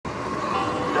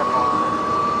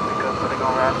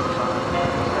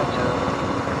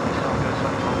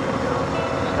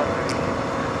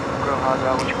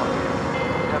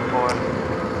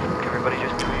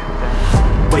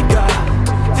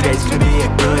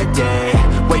good day.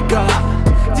 Wake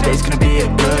up, today's gonna be a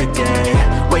good day.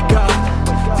 Wake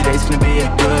up, today's gonna be a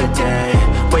good day.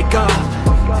 Wake up,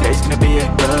 today's gonna be a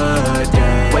good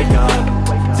day. Wake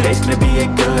up, today's gonna be a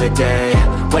good day.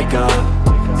 Wake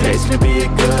up, today's gonna be a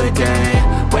good day.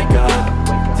 Wake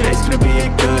up, today's gonna be a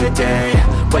good day.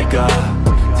 Wake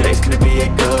up, today's gonna be a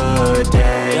good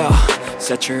day. Yo,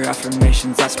 set your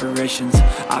affirmations, aspirations.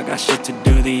 I got shit to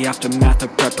do, the aftermath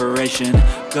of preparation.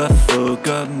 Good food,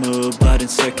 good mood, blood in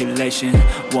circulation.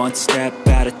 One step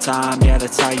at a time, yeah,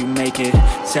 that's how you make it.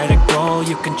 Set a goal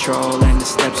you control and the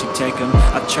steps you take them.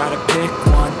 I try to pick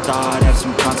one thought, have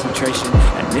some concentration.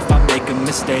 And if I make a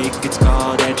mistake, it's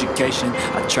called education.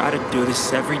 I try to do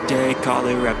this every day, call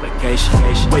it replication.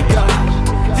 Wake up,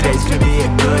 today's gonna be a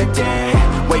good day.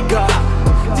 Wake up,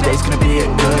 today's gonna be a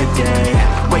good day.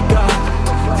 Wake up,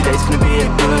 today's gonna be a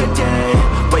good day.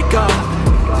 Wake up,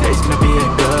 today's gonna be a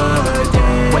good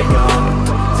day. Wake up,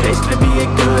 today's gonna be a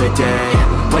good day.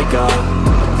 Wake up,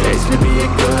 today's gonna be a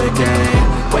good day.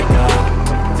 Wake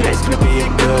up, today's gonna be a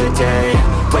good day.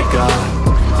 Wake up,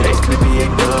 today's gonna be a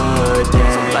good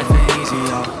day. So life ain't easy,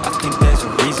 yo, I think there's a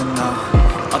reason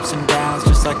though. Ups and downs,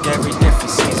 just like every different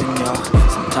season, yo.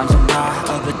 Sometimes I'm high,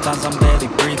 other times I'm barely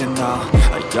breathing, though.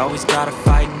 I always gotta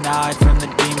fight and hide from the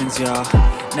demons, yo.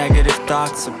 Negative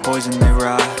thoughts are poison, they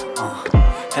rot.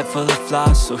 Head full of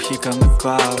flies, so here come the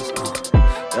clouds.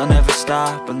 They'll never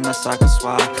stop unless I can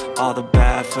swap all the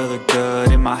bad for the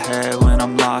good in my head when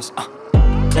I'm lost.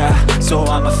 Yeah, so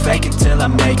I'ma fake it till I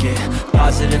make it.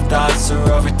 Positive thoughts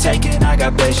are overtaken, I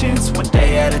got patience. One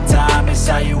day at a time is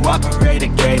how you operate a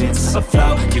cadence. A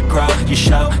flow, you grow, you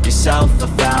show yourself a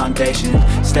foundation.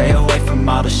 Stay away from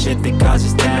all the shit that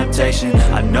causes temptation.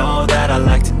 I know that I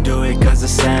like to do it cause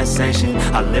it's sensation.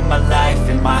 I live my life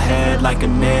in my head like a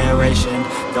narration.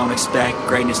 Don't expect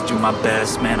greatness, do my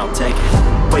best, man, I'll take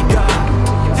it. Wake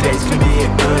up, today's gonna be a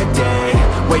good day.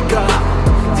 Wake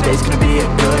up, today's gonna be a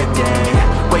good day.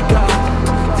 Wake up,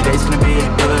 today's gonna be a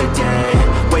good day.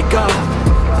 Wake up,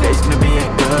 today's gonna be a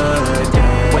good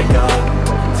day. Wake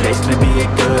up, today's gonna be a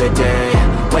good day.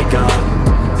 Wake up,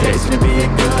 today's gonna be a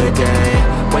good day.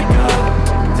 Wake up,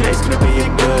 today's gonna be a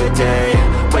good day.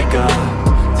 Wake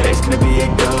up, today's gonna be a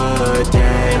good day.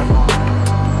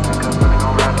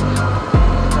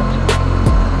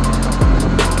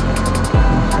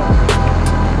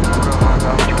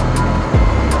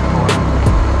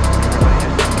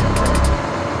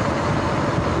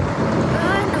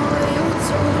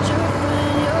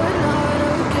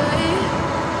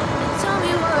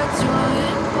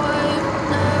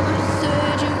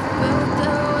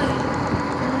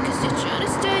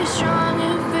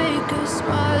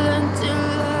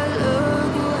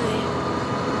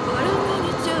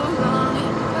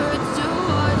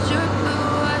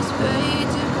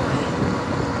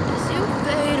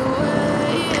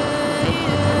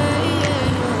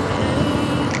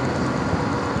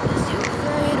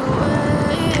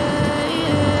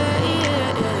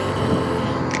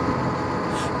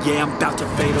 Yeah, I'm about to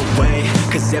fade away,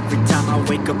 cause every time I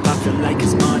wake up I feel like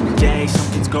it's Monday.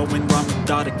 Something's going wrong with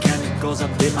all the chemicals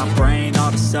up in my brain. All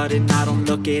of a sudden I don't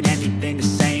look at anything the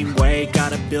same way.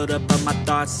 Gotta build up of my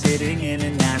thoughts sitting in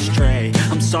an ashtray.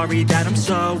 I'm sorry that I'm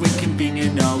so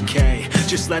inconvenient, okay.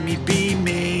 Just let me be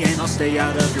me and I'll stay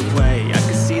out of your way. I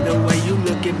can see the way you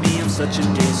look at me, I'm such a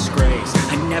disgrace.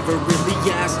 I never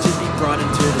really asked to be brought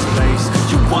into this place.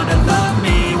 You wanna love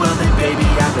me? Well then baby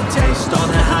I have a taste. All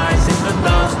the highs and the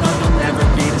lows, no you'll never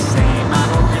be the same. I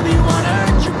don't really wanna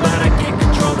hurt you but I can't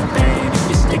control the pain. If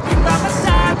you're sticking by my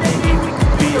side, baby we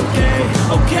could be okay.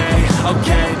 Okay,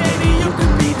 okay, maybe you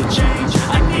could be the change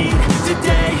I need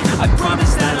today. I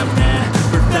promise that I've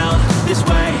never felt this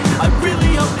way. I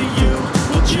really hope that you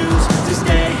will choose to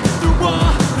stay through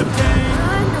all the pain.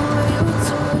 I know you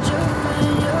told your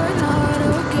friend you're not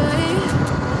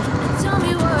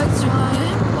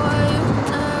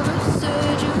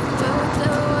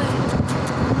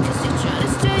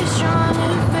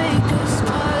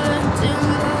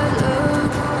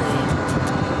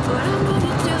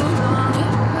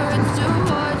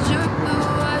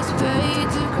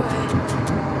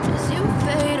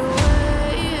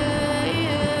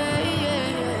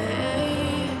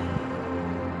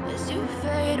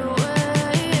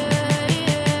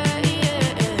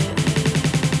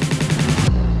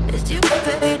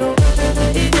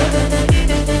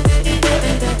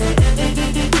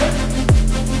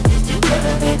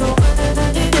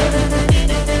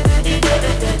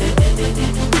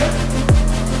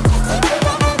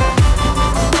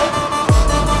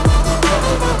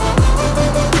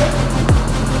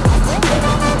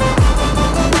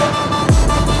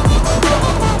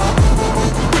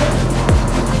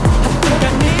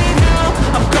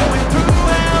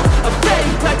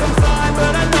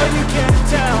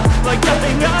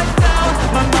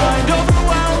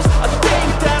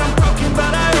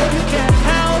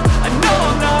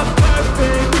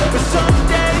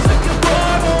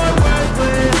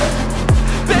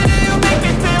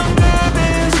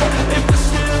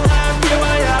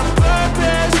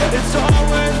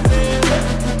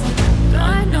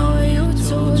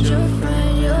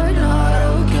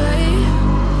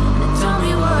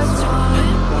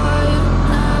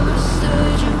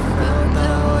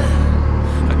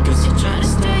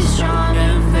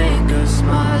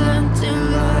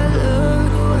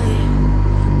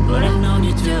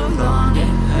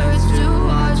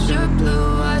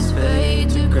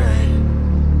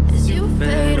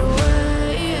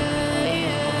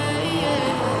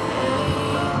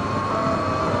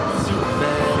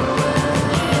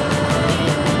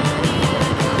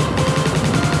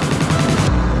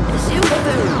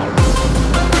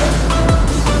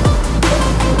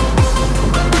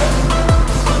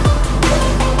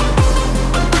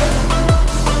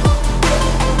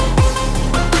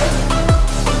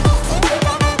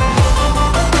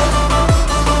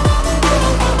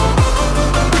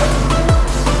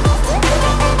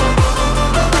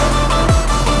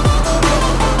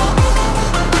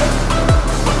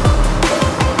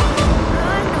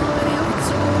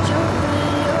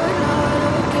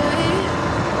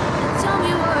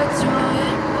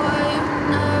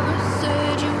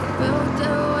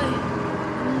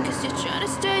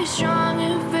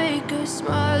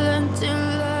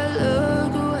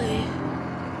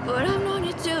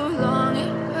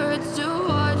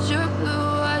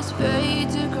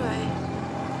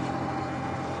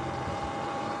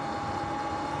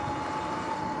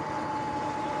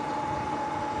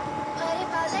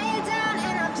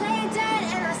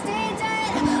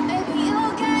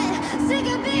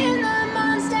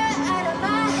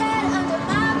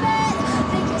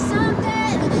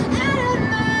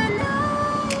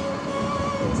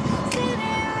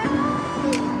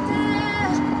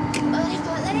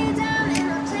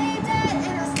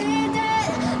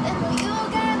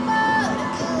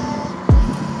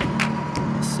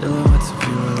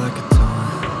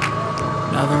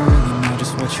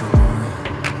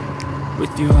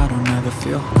With you I don't ever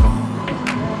feel calm.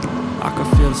 I can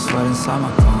feel the sweat inside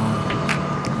my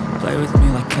palms. Play with me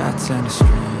like cats and a string.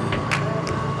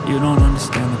 You don't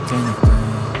understand the pain it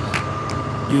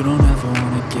brings. You don't ever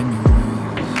wanna give me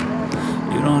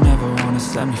wings. You don't ever wanna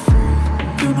set me free.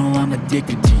 You know I'm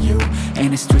addicted to you,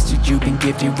 and it's twisted, you've been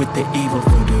gifted with the evil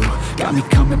voodoo. Got me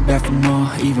coming back for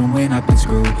more, even when I've been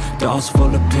screwed. Dolls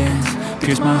full of pins,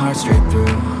 pierce my heart straight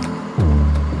through.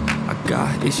 I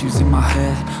got issues in my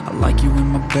head, I like you in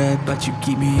my bed, but you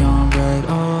keep me on red.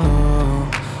 Oh,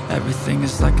 everything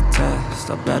is like a test,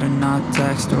 I better not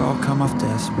text or I'll come off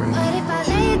desperate. What if I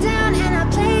lay down and I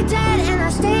play dead and I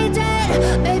stay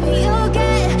dead? Baby, you'll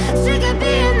get sick of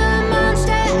being the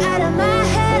monster out of my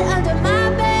head, under my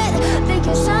bed,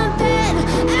 thinking something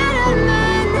out of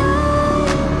my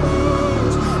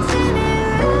nose. See me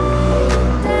right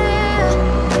there.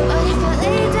 What if I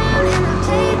lay down and I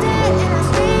play dead and I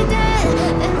stay dead?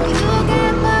 Then will you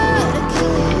get bored of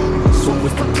killing? So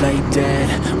if I play dead,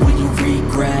 will you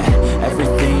regret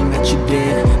everything that you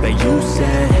did, that you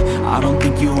said? I don't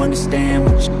think you understand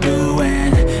what you're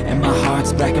doing, and my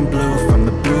heart's black and blue from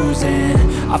the bruising.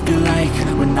 I feel like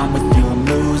when I'm with you I'm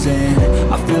losing.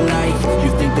 I feel like you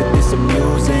think that this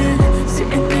amusing,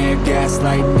 sitting there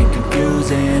gaslighting and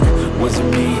confusing. Was it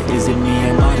me? Is it me?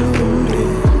 Am I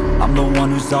deluded? I'm the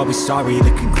one who's always sorry,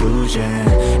 the conclusion,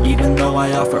 even though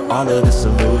I offer all of the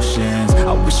solutions.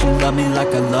 I wish you loved me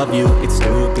like I love you, it's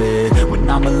stupid. When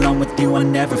I'm alone with you I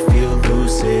never feel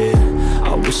lucid.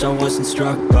 I wish I wasn't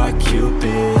struck by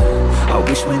Cupid. I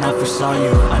wish when I first saw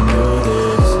you I knew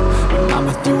this. When I'm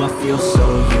with you I feel so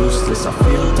useless, I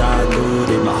feel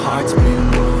diluted, my heart's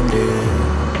been wounded.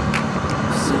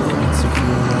 Silly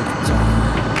insecure like a dime,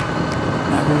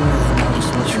 never really know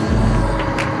just what you want.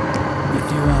 With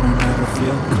you I don't ever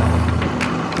feel calm.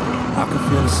 I can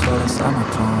feel the sweat inside my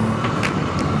palm.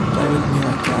 Play with me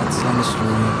like cats on the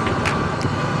street.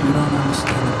 You don't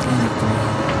understand the pain it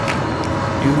brings.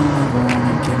 You don't ever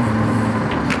wanna give me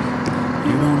wings.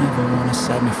 You don't ever wanna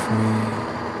set me free.